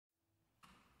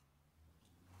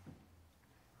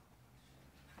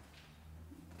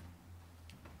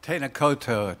Tēnā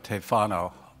koutou te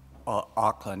whānau o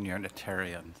Auckland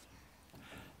Unitarian.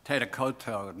 Tēnā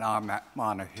koutou nā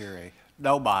manuhiri,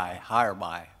 no mai, higher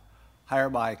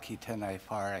mai ki tēnei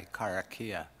whare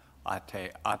karakia a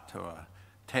te atua.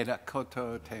 Tēnā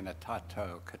koutou, tēnā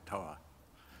tātou katoa.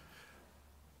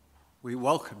 We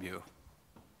welcome you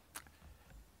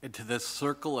into this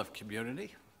circle of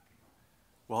community.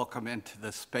 Welcome into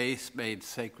the space made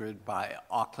sacred by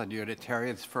Auckland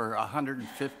Unitarians for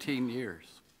 115 years.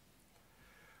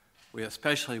 We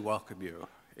especially welcome you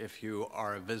if you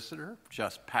are a visitor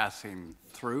just passing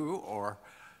through or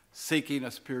seeking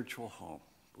a spiritual home.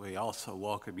 We also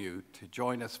welcome you to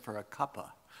join us for a cuppa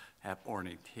at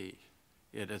morning tea.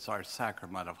 It is our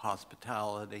sacrament of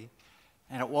hospitality,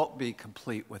 and it won't be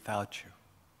complete without you.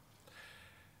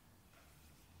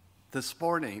 This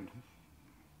morning,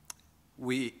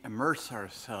 we immerse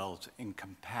ourselves in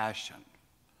compassion,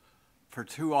 for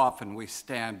too often we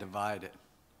stand divided,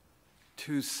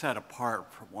 too set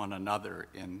apart from one another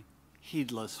in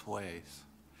heedless ways.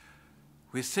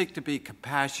 We seek to be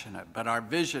compassionate, but our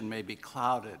vision may be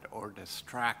clouded or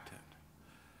distracted.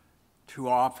 Too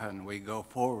often we go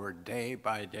forward day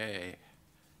by day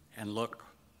and look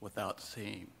without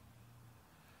seeing.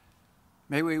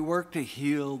 May we work to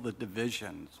heal the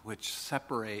divisions which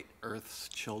separate Earth's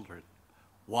children,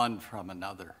 one from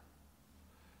another.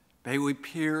 May we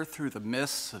peer through the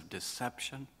mists of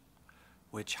deception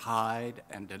which hide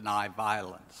and deny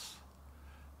violence,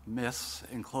 mists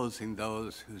enclosing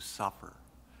those who suffer.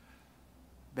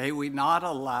 May we not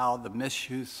allow the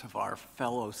misuse of our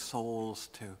fellow souls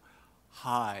to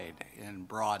hide in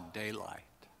broad daylight.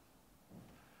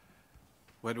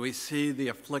 When we see the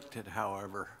afflicted,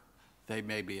 however they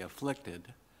may be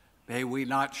afflicted, may we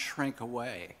not shrink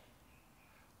away.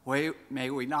 May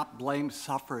we not blame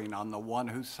suffering on the one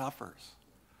who suffers.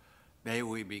 May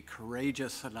we be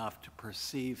courageous enough to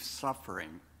perceive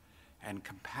suffering and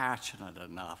compassionate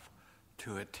enough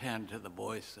to attend to the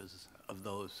voices of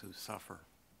those who suffer.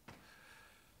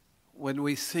 When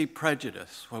we see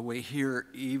prejudice, when we hear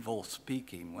evil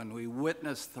speaking, when we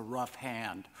witness the rough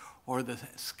hand or the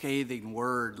scathing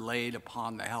word laid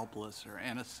upon the helpless or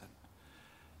innocent,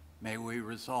 may we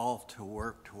resolve to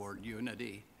work toward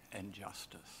unity and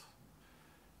justice.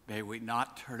 May we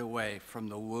not turn away from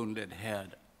the wounded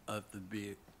head of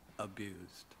the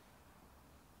abused.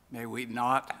 May we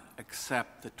not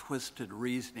accept the twisted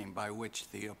reasoning by which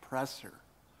the oppressor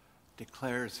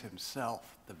declares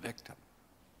himself the victim.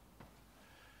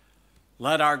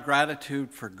 Let our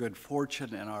gratitude for good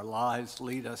fortune in our lives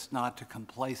lead us not to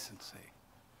complacency,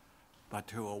 but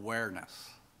to awareness.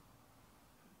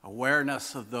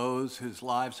 Awareness of those whose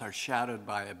lives are shadowed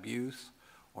by abuse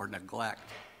or neglect.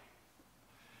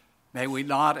 May we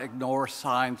not ignore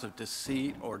signs of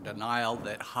deceit or denial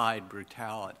that hide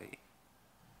brutality.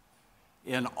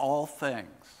 In all things,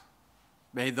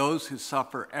 may those who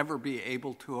suffer ever be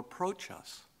able to approach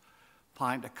us,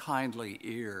 find a kindly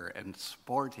ear and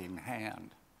sporting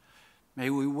hand. May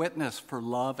we witness for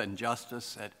love and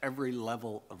justice at every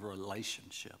level of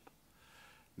relationship.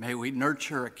 May we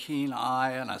nurture a keen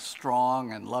eye and a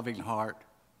strong and loving heart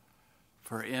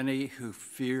for any who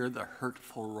fear the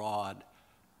hurtful rod,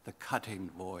 the cutting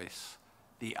voice,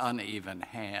 the uneven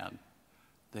hand,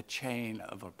 the chain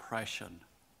of oppression,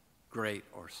 great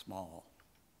or small.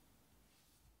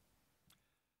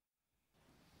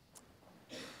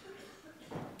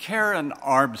 Karen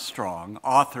Armstrong,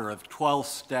 author of 12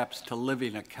 Steps to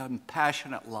Living a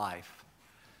Compassionate Life,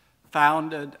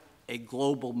 founded a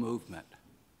global movement,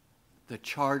 the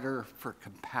Charter for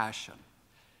Compassion,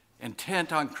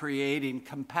 intent on creating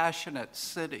compassionate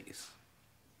cities.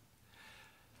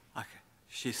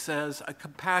 She says, a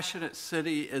compassionate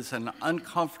city is an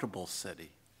uncomfortable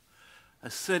city, a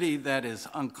city that is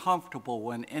uncomfortable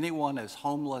when anyone is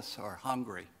homeless or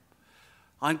hungry,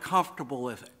 uncomfortable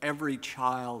if every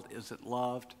child isn't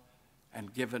loved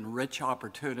and given rich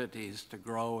opportunities to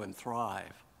grow and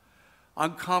thrive,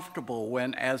 uncomfortable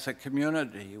when, as a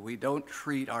community, we don't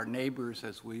treat our neighbors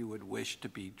as we would wish to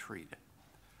be treated.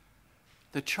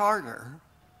 The charter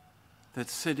that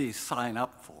cities sign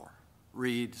up for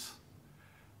reads,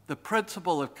 the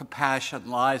principle of compassion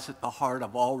lies at the heart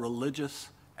of all religious,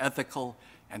 ethical,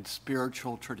 and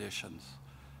spiritual traditions,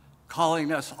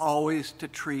 calling us always to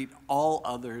treat all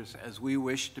others as we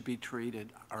wish to be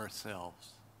treated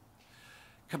ourselves.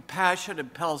 Compassion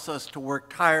impels us to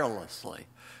work tirelessly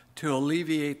to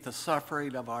alleviate the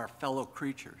suffering of our fellow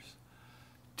creatures,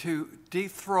 to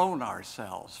dethrone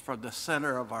ourselves from the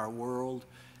center of our world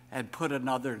and put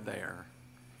another there,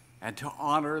 and to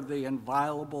honor the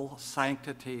inviolable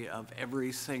sanctity of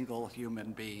every single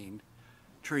human being,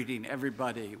 treating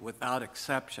everybody without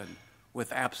exception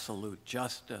with absolute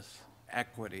justice,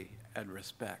 equity, and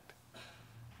respect.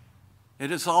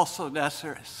 It is also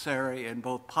necessary in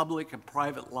both public and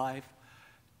private life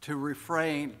to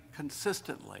refrain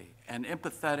consistently and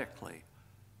empathetically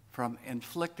from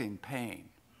inflicting pain,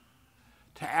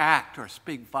 to act or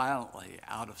speak violently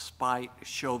out of spite,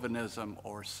 chauvinism,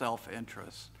 or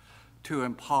self-interest, to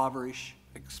impoverish,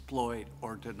 exploit,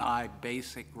 or deny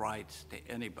basic rights to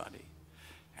anybody,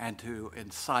 and to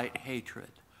incite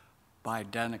hatred by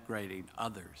denigrating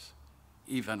others,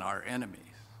 even our enemies,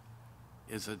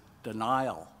 is a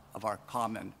denial of our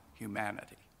common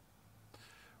humanity.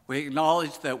 We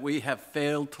acknowledge that we have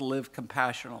failed to live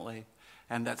compassionately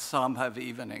and that some have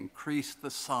even increased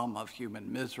the sum of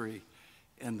human misery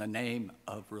in the name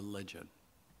of religion.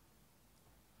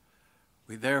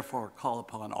 We therefore call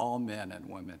upon all men and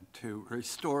women to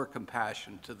restore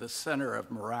compassion to the center of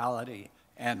morality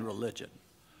and religion,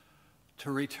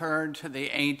 to return to the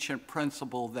ancient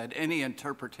principle that any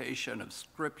interpretation of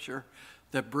Scripture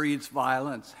that breeds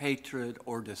violence, hatred,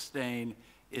 or disdain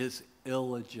is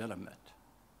illegitimate,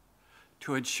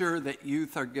 to ensure that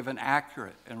youth are given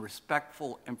accurate and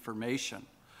respectful information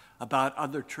about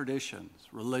other traditions,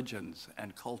 religions,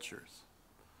 and cultures,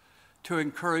 to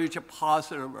encourage a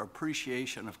positive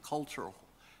appreciation of cultural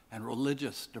and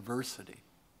religious diversity,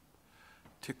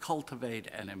 to cultivate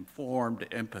an informed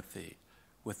empathy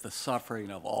with the suffering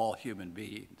of all human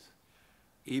beings,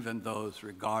 even those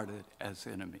regarded as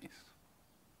enemies.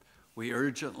 We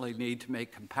urgently need to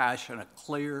make compassion a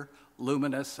clear,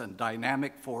 luminous, and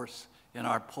dynamic force in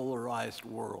our polarized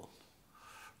world,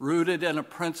 rooted in a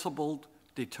principled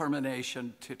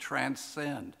determination to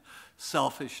transcend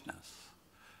selfishness.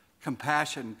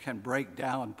 Compassion can break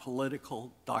down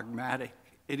political, dogmatic,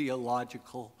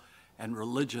 ideological, and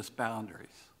religious boundaries.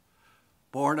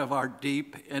 Born of our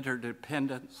deep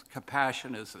interdependence,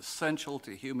 compassion is essential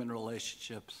to human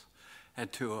relationships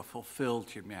and to a fulfilled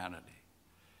humanity.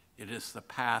 It is the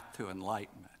path to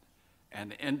enlightenment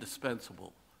and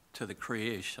indispensable to the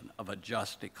creation of a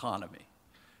just economy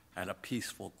and a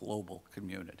peaceful global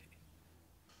community.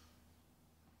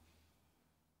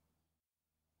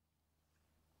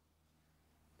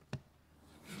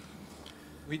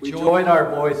 We join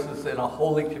our voices in a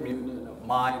holy communion of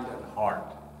mind and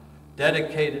heart,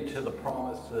 dedicated to the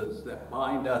promises that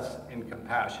bind us in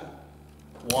compassion,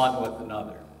 one with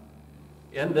another.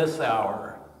 In this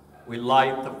hour, we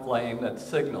light the flame that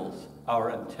signals our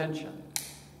intention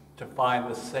to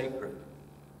find the sacred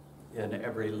in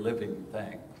every living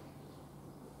thing.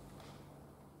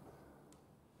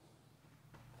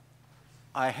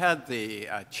 I had the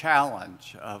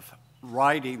challenge of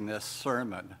writing this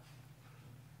sermon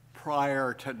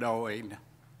prior to knowing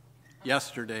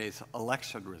yesterday's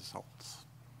election results.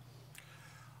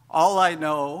 All I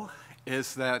know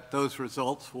is that those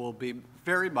results will be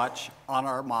very much on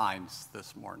our minds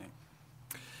this morning.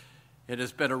 It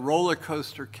has been a roller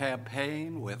coaster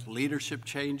campaign with leadership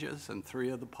changes in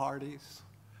 3 of the parties.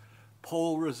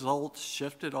 Poll results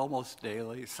shifted almost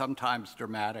daily, sometimes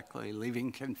dramatically,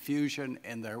 leaving confusion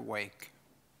in their wake.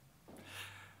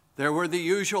 There were the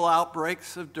usual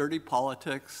outbreaks of dirty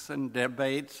politics and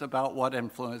debates about what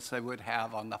influence they would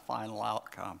have on the final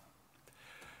outcome.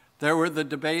 There were the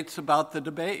debates about the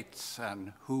debates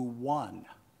and who won.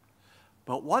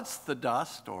 But once the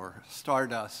dust, or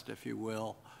stardust, if you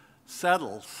will,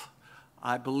 settles,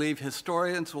 I believe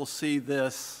historians will see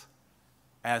this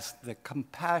as the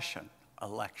compassion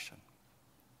election.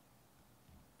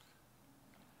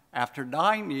 After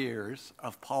 9 years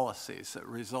of policies that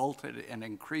resulted in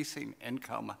increasing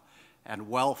income and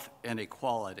wealth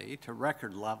inequality to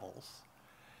record levels,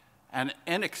 an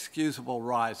inexcusable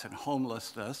rise in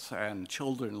homelessness and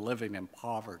children living in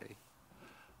poverty,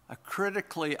 a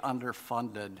critically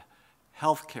underfunded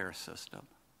healthcare system,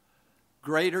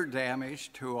 greater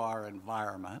damage to our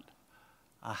environment,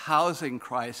 a housing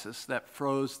crisis that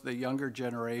froze the younger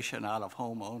generation out of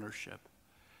home ownership,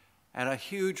 and a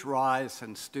huge rise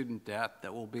in student debt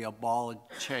that will be a ball and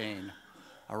chain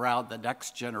around the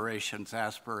next generation's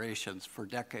aspirations for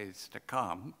decades to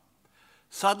come,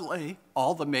 suddenly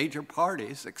all the major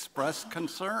parties expressed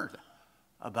concern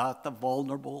about the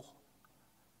vulnerable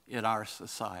in our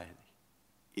society,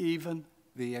 even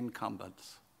the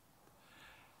incumbents.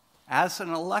 As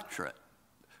an electorate,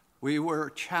 we were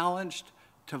challenged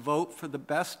to vote for the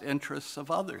best interests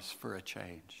of others for a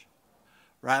change,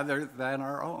 rather than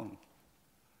our own.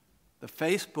 The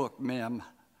Facebook meme,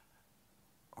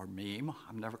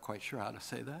 I'm never quite sure how to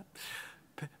say that,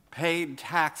 paid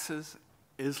taxes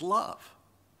is love,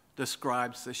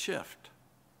 describes the shift.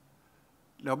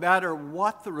 No matter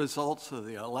what the results of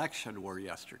the election were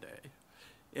yesterday,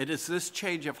 it is this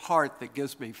change of heart that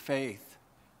gives me faith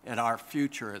in our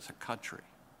future as a country.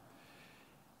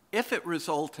 If it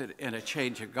resulted in a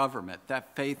change of government,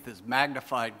 that faith is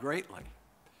magnified greatly.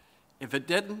 If it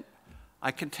didn't,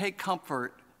 I can take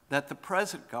comfort that the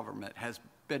present government has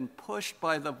been pushed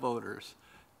by the voters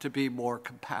to be more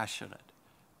compassionate,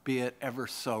 be it ever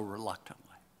so reluctantly.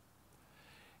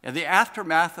 In the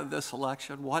aftermath of this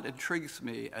election, what intrigues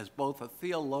me as both a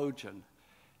theologian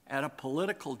and a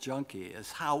political junkie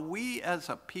is how we as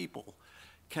a people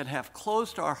can have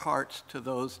closed our hearts to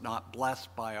those not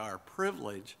blessed by our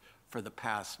privilege for the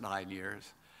past 9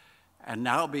 years, and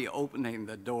now be opening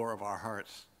the door of our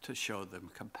hearts to show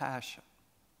them compassion.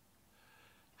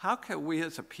 How can we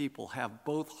as a people have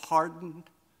both hardened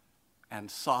and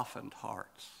softened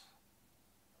hearts?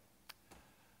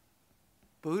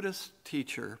 Buddhist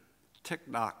teacher Thich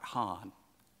Nhat Hanh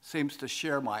seems to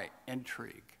share my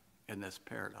intrigue in this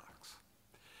paradox.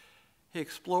 He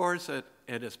explores it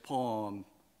in his poem,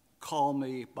 Call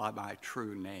Me by My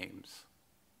True Names.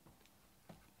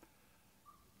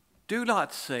 Do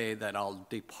not say that I'll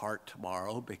depart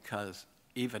tomorrow, because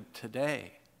even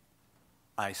today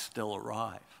I still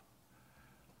arrive.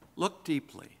 Look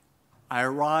deeply. I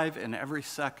arrive in every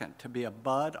second to be a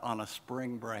bud on a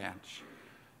spring branch,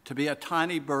 to be a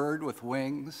tiny bird with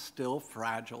wings, still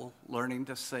fragile, learning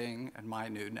to sing in my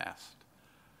new nest,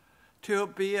 to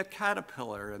be a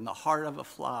caterpillar in the heart of a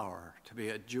flower, to be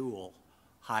a jewel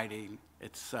hiding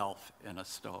itself in a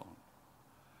stone.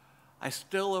 I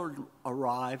still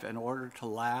arrive in order to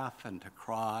laugh and to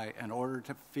cry, in order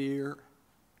to fear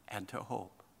and to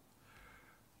hope.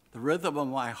 The rhythm of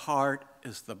my heart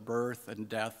is the birth and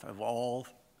death of all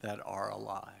that are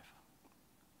alive.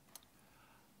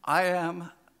 I am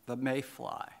the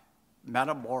mayfly,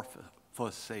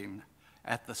 metamorphosing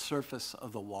at the surface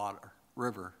of the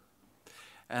river,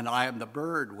 and I am the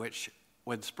bird which,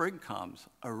 when spring comes,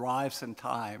 arrives in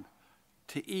time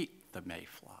to eat the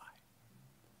mayfly.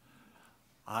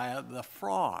 I am the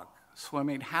frog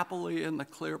swimming happily in the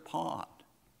clear pond,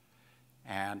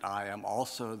 and I am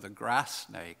also the grass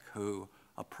snake who,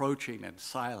 approaching in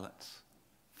silence,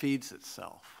 feeds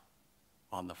itself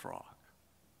on the frog.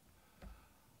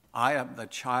 I am the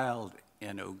child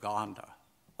in Uganda,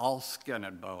 all skin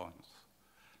and bones,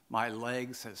 my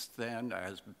legs as thin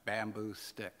as bamboo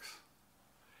sticks,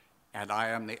 and I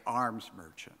am the arms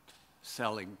merchant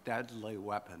selling deadly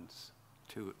weapons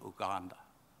to Uganda.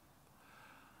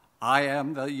 I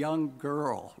am the young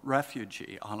girl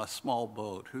refugee on a small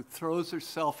boat who throws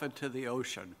herself into the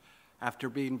ocean after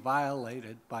being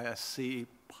violated by a sea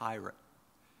pirate.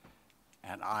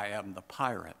 And I am the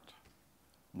pirate,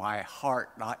 my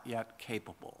heart not yet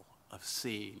capable of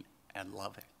seeing and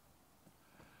loving.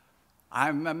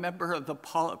 I'm a member of the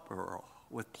Politburo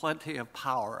with plenty of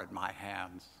power in my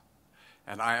hands,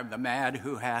 and I am the man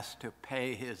who has to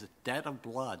pay his debt of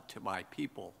blood to my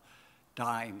people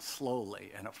dying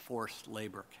slowly in a forced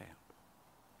labor camp.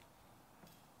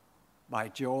 My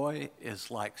joy is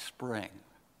like spring,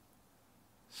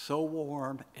 so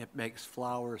warm it makes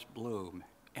flowers bloom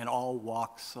in all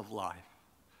walks of life.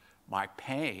 My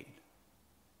pain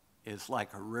is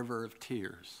like a river of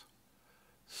tears,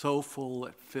 so full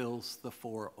it fills the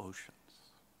 4 oceans.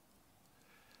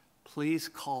 Please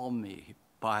call me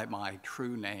by my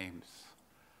true names,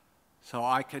 so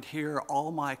I could hear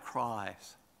all my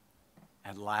cries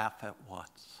and laugh at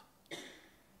once,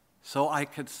 so I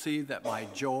could see that my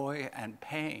joy and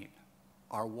pain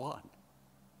are one.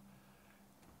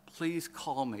 Please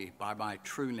call me by my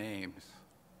true names,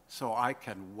 so I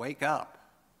can wake up,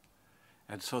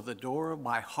 and so the door of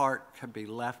my heart can be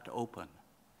left open,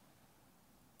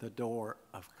 the door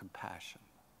of compassion.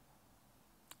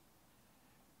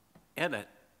 In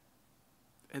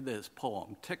this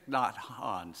poem, Thich Nhat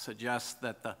Hanh suggests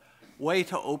that the way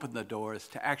to open the door is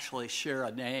to actually share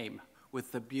a name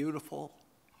with the beautiful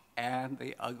and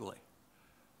the ugly,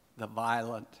 the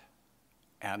violent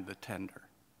and the tender.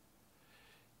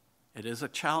 It is a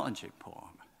challenging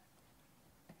poem,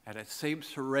 and it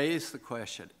seems to raise the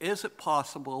question, is it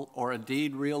possible or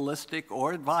indeed realistic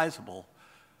or advisable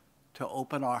to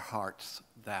open our hearts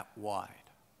that wide?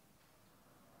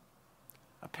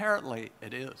 Apparently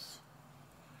it is.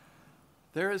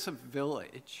 There is a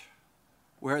village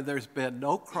where there's been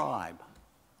no crime,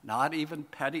 not even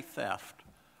petty theft,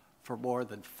 for more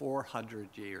than 400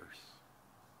 years.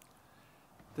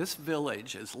 This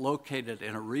village is located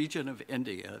in a region of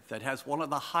India that has one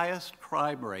of the highest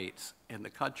crime rates in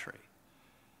the country.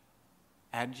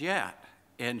 And yet,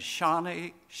 in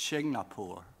Shani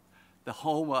Shingnapur, the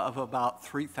home of about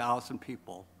 3,000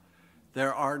 people,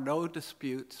 There are no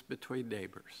disputes between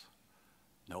neighbors,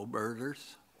 no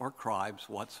murders or crimes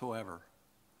whatsoever.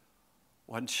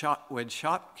 When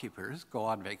shopkeepers go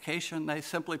on vacation, they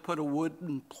simply put a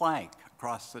wooden plank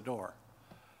across the door,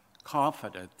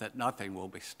 confident that nothing will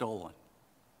be stolen.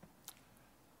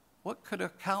 What could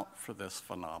account for this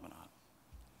phenomenon?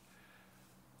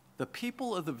 The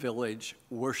people of the village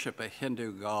worship a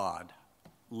Hindu god,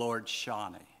 Lord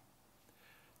Shani.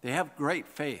 They have great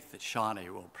faith that Shani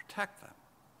will protect them.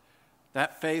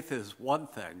 That faith is one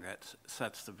thing that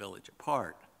sets the village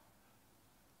apart.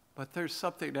 But there's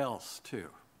something else, too.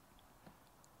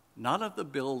 None of the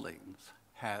buildings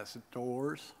has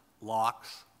doors,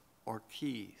 locks, or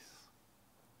keys.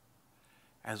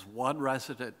 As one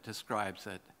resident describes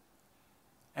it,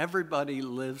 everybody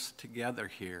lives together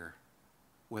here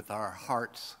with our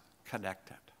hearts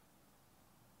connected.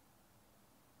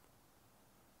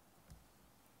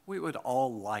 We would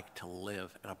all like to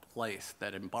live in a place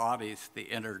that embodies the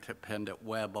interdependent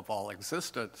web of all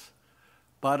existence,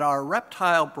 but our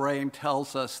reptile brain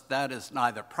tells us that is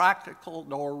neither practical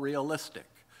nor realistic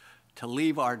to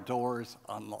leave our doors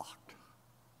unlocked.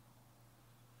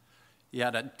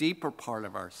 Yet a deeper part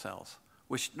of ourselves,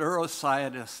 which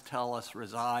neuroscientists tell us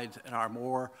resides in our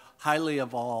more highly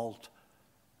evolved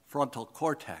frontal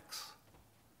cortex,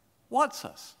 wants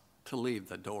us to leave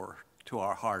the door to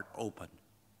our heart open,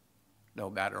 no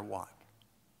matter what.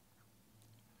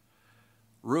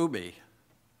 Rumi,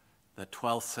 the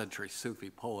 12th century Sufi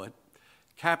poet,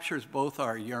 captures both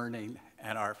our yearning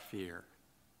and our fear.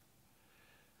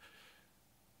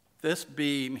 This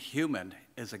being human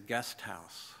is a guest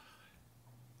house.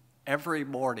 Every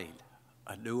morning,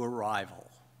 a new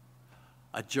arrival,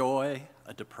 a joy,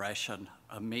 a depression,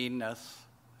 a meanness,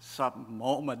 some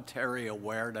momentary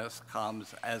awareness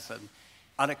comes as an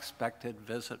unexpected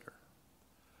visitor.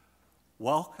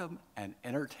 Welcome and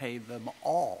entertain them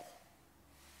all.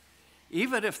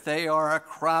 Even if they are a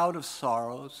crowd of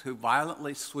sorrows who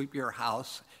violently sweep your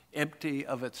house empty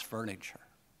of its furniture,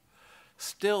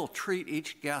 still treat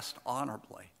each guest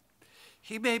honorably.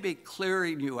 He may be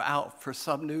clearing you out for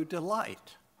some new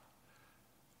delight.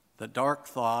 The dark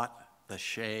thought, the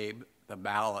shame, the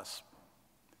malice,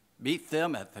 meet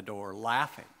them at the door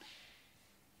laughing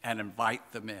and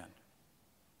invite them in.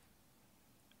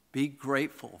 Be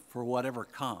grateful for whatever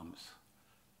comes,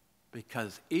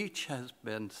 because each has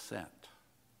been sent.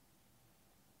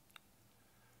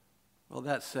 Well,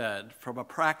 that said, from a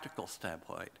practical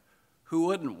standpoint, who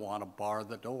wouldn't want to bar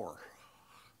the door?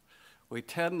 We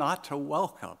tend not to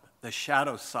welcome the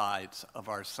shadow sides of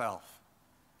ourselves,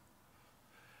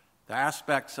 the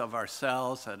aspects of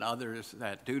ourselves and others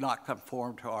that do not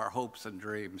conform to our hopes and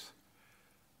dreams,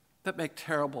 that make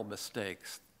terrible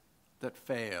mistakes, that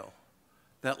fail,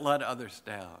 that let others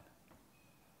down.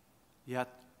 Yet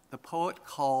the poet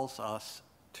calls us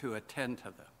to attend to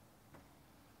them.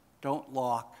 Don't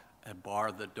lock and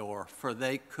bar the door, for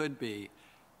they could be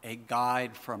a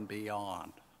guide from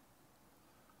beyond.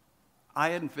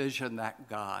 I envision that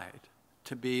guide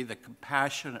to be the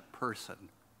compassionate person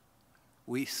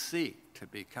we seek to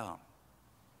become.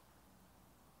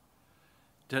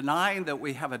 Denying that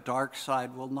we have a dark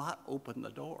side will not open the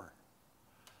door.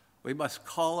 We must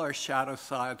call our shadow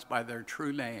sides by their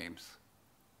true names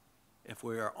if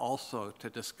we are also to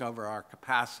discover our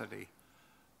capacity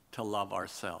to love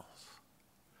ourselves.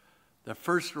 The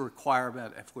first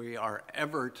requirement if we are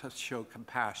ever to show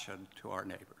compassion to our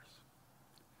neighbors.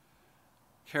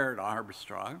 Karen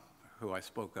Armstrong, who I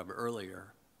spoke of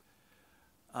earlier,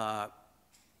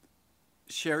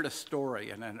 shared a story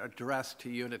in an address to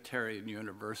Unitarian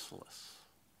Universalists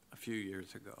a few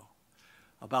years ago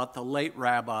about the late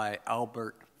Rabbi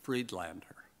Albert Friedlander.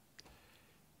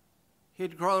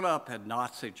 He'd grown up in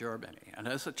Nazi Germany, and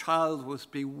as a child was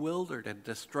bewildered and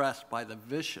distressed by the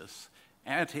vicious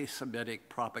anti-Semitic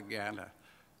propaganda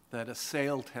that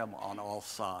assailed him on all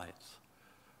sides.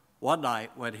 One night,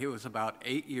 when he was about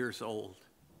 8 years old,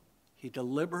 he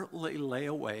deliberately lay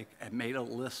awake and made a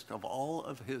list of all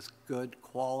of his good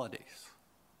qualities.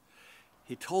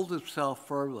 He told himself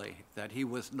firmly that he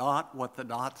was not what the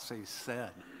Nazis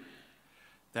said,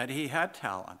 that he had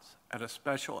talents and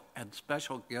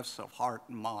special gifts of heart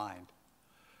and mind,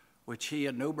 which he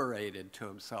enumerated to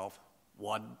himself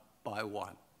one by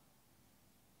one.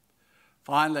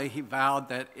 Finally, he vowed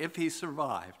that if he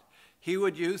survived, he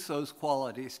would use those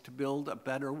qualities to build a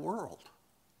better world.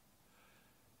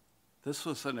 This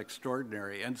was an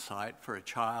extraordinary insight for a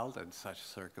child in such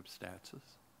circumstances.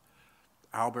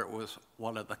 Albert was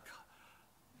one of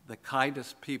the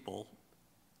kindest people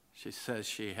she says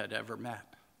she had ever met.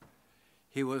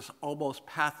 He was almost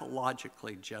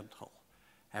pathologically gentle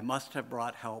and must have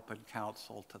brought help and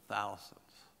counsel to thousands.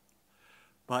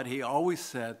 But he always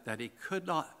said that he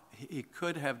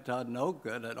could have done no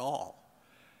good at all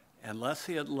unless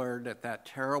he had learned at that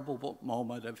terrible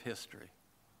moment of history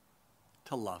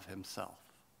to love himself.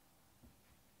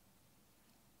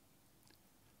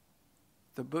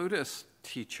 The Buddhist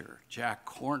teacher, Jack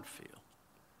Kornfield,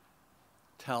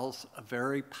 tells a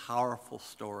very powerful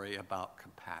story about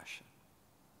compassion.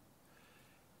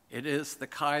 It is the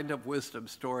kind of wisdom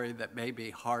story that may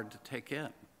be hard to take in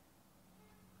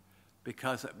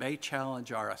because it may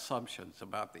challenge our assumptions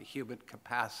about the human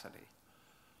capacity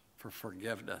for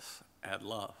forgiveness and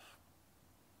love.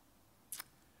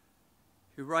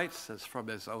 He writes this from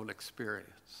his own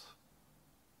experience.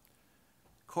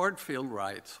 Cornfield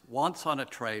writes, once on a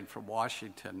train from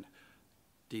Washington,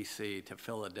 D.C. to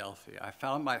Philadelphia, I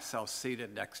found myself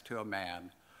seated next to a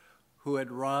man who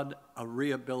had run a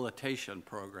rehabilitation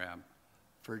program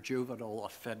for juvenile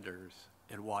offenders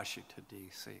in Washington,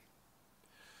 D.C.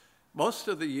 Most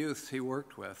of the youths he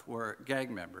worked with were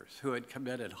gang members who had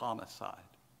committed homicide.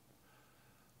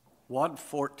 One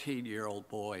 14-year-old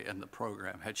boy in the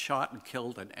program had shot and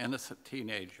killed an innocent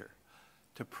teenager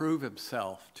to prove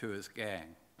himself to his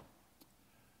gang.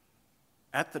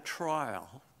 At the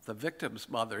trial, the victim's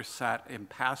mother sat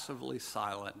impassively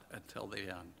silent until the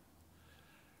end.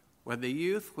 When the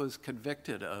youth was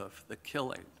convicted of the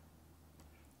killing,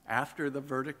 after the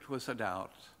verdict was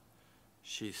announced,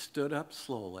 she stood up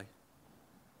slowly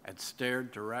and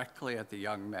stared directly at the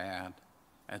young man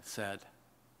and said,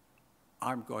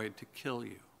 "I'm going to kill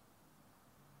you."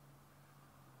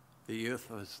 The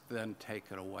youth was then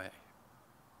taken away.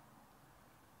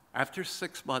 After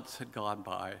 6 months had gone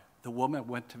by, the woman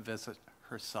went to visit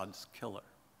her son's killer.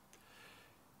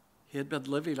 He had been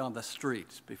living on the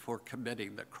streets before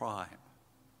committing the crime,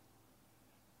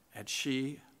 and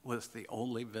she was the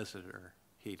only visitor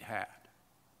he'd had.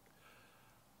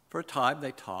 For a time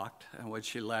they talked, and when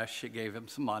she left, she gave him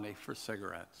some money for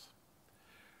cigarettes.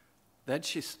 Then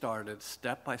she started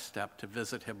step by step to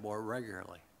visit him more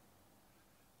regularly,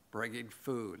 bringing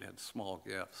food and small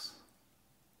gifts.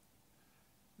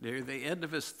 Near the end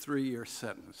of his 3-year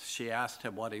sentence, she asked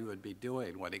him what he would be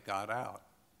doing when he got out.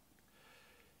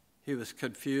 He was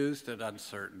confused and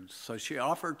uncertain, so she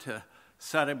offered to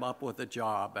set him up with a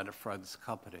job at a friend's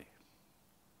company.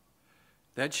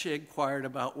 Then she inquired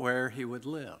about where he would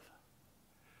live.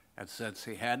 And since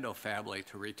he had no family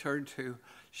to return to,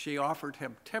 she offered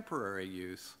him temporary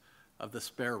use of the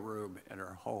spare room in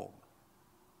her home.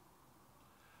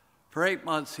 For 8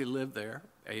 months he lived there,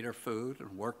 ate her food,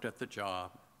 and worked at the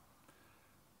job.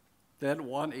 Then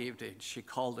one evening she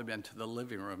called him into the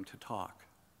living room to talk.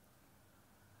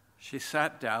 She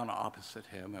sat down opposite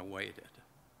him and waited.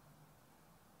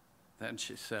 Then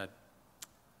she said,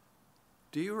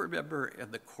 "Do you remember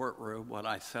in the courtroom when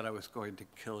I said I was going to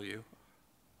kill you?"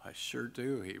 "I sure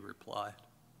do," he replied.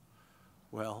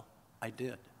 "Well, I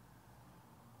did."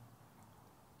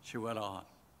 She went on,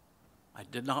 "I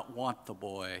did not want the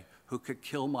boy who could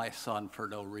kill my son for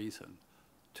no reason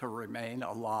to remain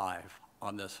alive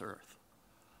on this earth.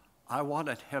 I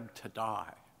wanted him to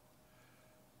die.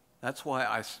 That's why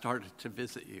I started to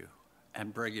visit you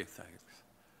and bring you things.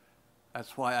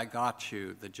 That's why I got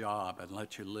you the job and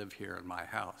let you live here in my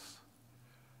house.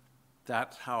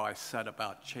 That's how I set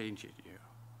about changing you.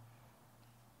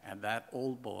 And that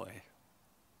old boy,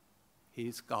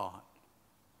 he's gone.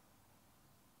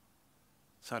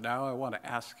 So now I want to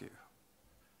ask you,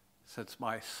 since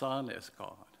my son is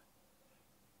gone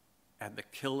and the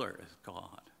killer is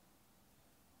gone,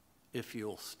 if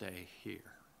you'll stay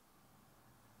here."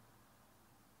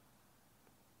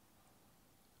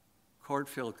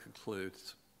 Cornfield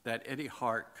concludes that any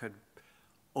heart could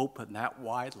open that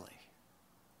widely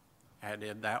and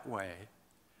in that way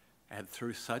and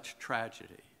through such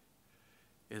tragedy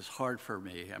is hard for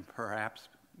me and perhaps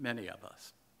many of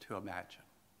us to imagine.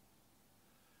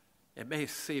 It may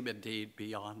seem indeed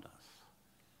beyond us.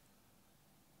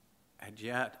 And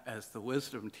yet, as the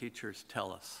wisdom teachers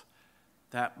tell us,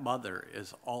 that mother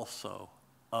is also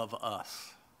of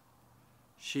us.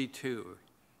 She too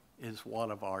is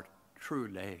one of our true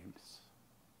names.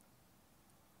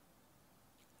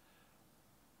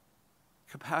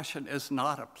 Compassion is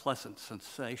not a pleasant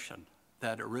sensation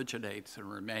that originates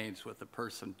and remains with the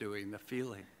person doing the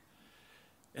feeling.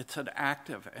 It's an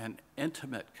active and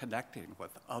intimate connecting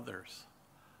with others,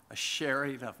 a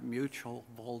sharing of mutual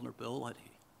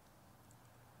vulnerability.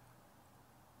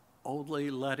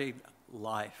 Only letting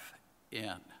life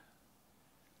in,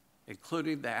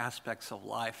 including the aspects of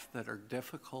life that are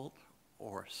difficult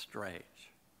or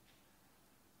strange,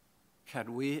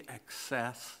 can we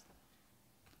access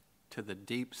to the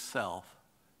deep self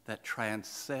that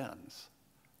transcends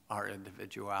our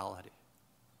individuality.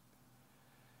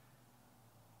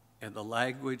 In the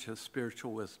language of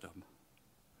spiritual wisdom,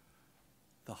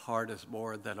 the heart is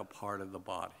more than a part of the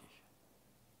body.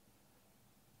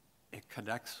 It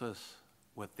connects us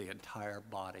with the entire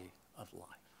body of life.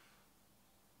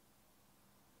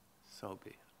 So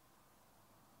be it.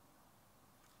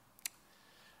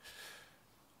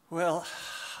 Well,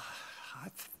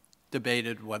 I've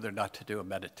debated whether or not to do a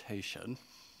meditation,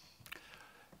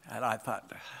 and I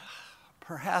thought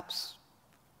perhaps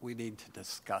we need to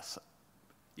discuss it.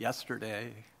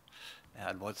 Yesterday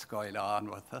and what's going on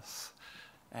with us,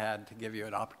 and to give you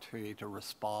an opportunity to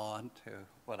respond to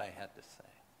what I had to say.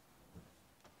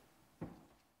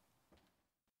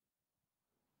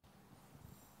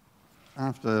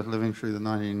 After living through the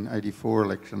 1984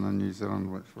 election in New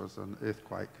Zealand, which was an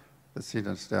earthquake that sent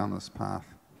us down this path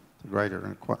to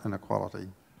greater inequality,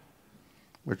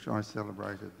 which I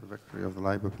celebrated the victory of the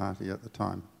Labour Party at the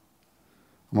time,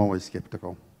 I'm always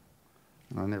sceptical,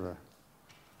 and I never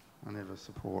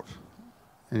support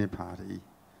any party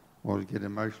or get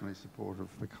emotionally supportive,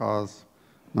 because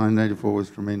 1984 was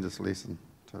a tremendous lesson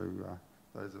to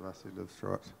those of us who lived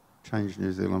through it. Changed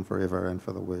New Zealand forever and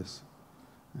for the worse.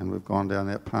 And we've gone down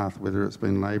that path, whether it's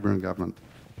been Labour in government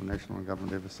or National in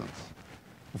government ever since.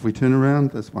 If we turn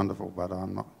around, that's wonderful, but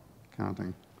I'm not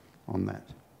counting on that.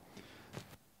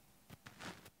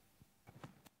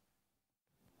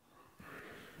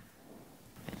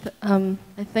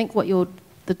 I think what your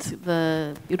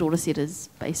daughter said is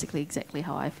basically exactly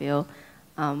how I feel,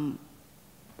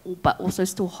 but also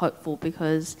still hopeful,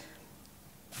 because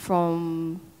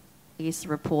from, I guess, the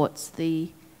reports,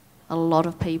 a lot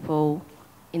of people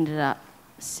ended up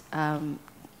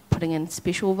putting in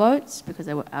special votes because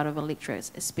they were out of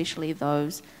electorates, especially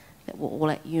those that were all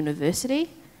at university.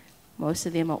 Most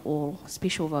of them are all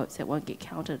special votes that won't get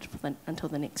counted until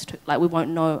the next we won't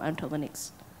know until the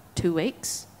next 2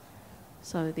 weeks.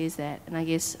 So there's that. And I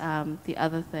guess the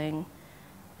other thing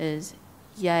is,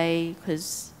 yay,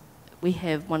 because we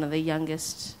have one of the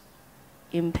youngest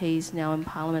MPs now in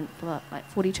Parliament for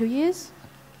 42 years.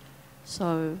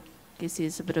 So I guess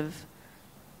there's a bit of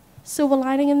silver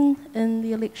lining in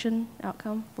the election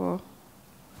outcome for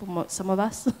some of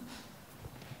us.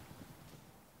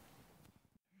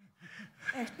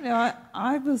 Actually,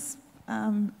 I was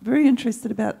very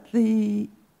interested about the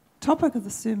topic of the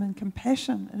sermon,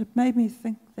 compassion, and it made me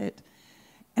think that,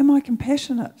 am I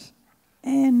compassionate?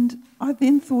 And I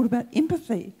then thought about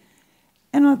empathy,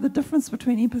 and the difference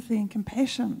between empathy and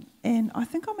compassion. And I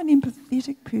think I'm an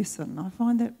empathetic person. I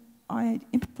find that I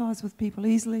empathise with people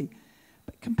easily.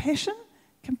 But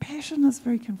compassion is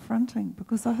very confronting,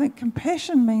 because I think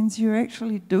compassion means you're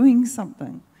actually doing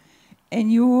something.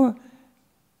 And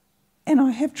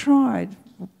I have tried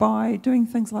by doing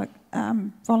things like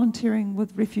volunteering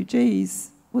with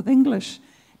refugees with English,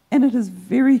 and it is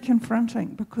very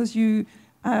confronting, because you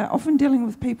are often dealing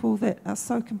with people that are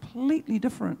so completely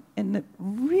different, and it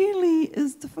really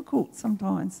is difficult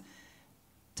sometimes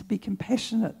to be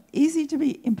compassionate. Easy to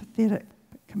be empathetic,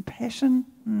 but compassion,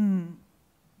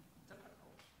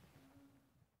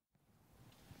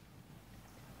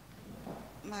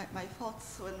 My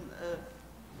thoughts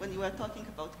when you were talking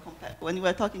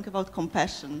about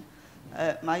compassion,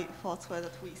 my thoughts were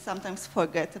that we sometimes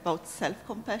forget about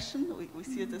self-compassion. We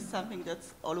see it as something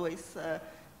that's always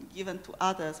given to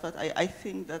others, but I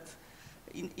think that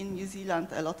in New Zealand,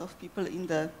 a lot of people in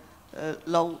the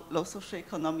low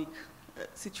socioeconomic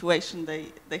situation,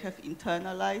 they have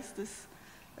internalized this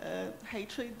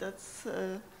hatred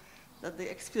that they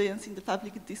experience in the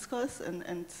public discourse,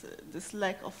 and this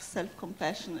lack of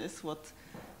self-compassion is what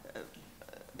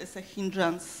is a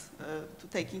hindrance to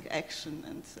taking action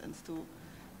and to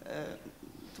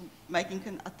making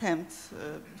an attempt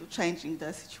to changing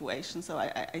the situation. So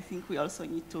I think we also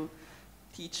need to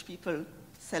teach people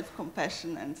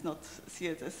self-compassion and not see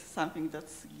it as something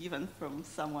that's given from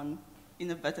someone in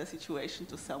a better situation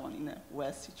to someone in a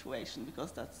worse situation,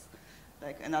 because that's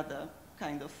like another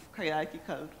kind of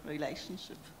hierarchical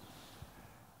relationship.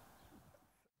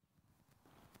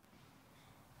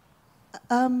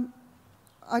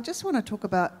 I just want to talk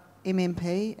about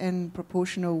MMP and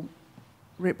proportional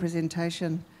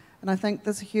representation. And I think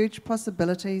there's huge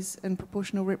possibilities in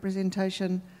proportional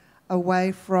representation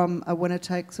away from a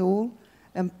winner-takes-all.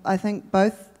 And I think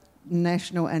both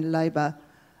National and Labour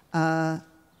are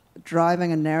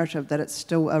driving a narrative that it's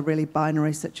still a really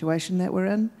binary situation that we're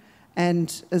in.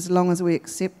 And as long as we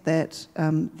accept that,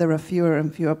 there are fewer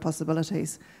and fewer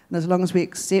possibilities. And as long as we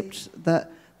accept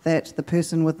that the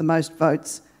person with the most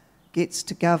votes gets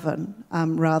to govern,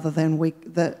 rather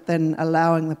than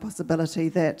allowing the possibility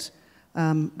that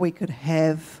we could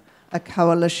have a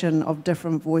coalition of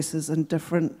different voices and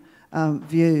different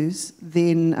views,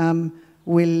 then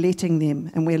we're letting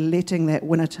them, and we're letting that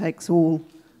winner-takes-all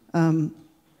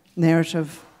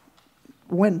narrative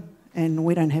win, and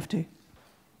we don't have to.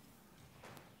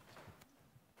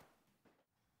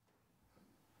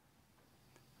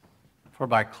 For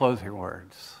my closing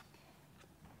words,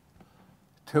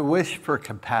 to wish for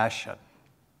compassion,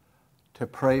 to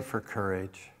pray for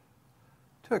courage,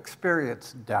 to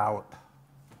experience doubt,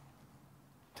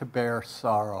 to bear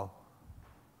sorrow,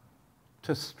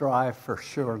 to strive for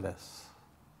sureness.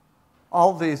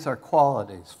 All these are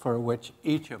qualities for which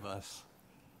each of us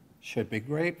should be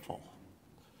grateful.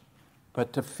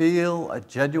 But to feel a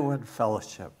genuine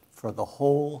fellowship for the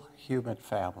whole human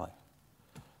family,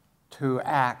 to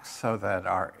act so that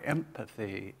our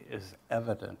empathy is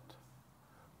evident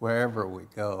wherever we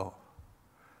go,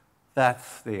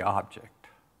 that's the object.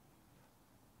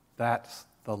 That's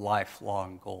the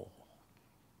lifelong goal.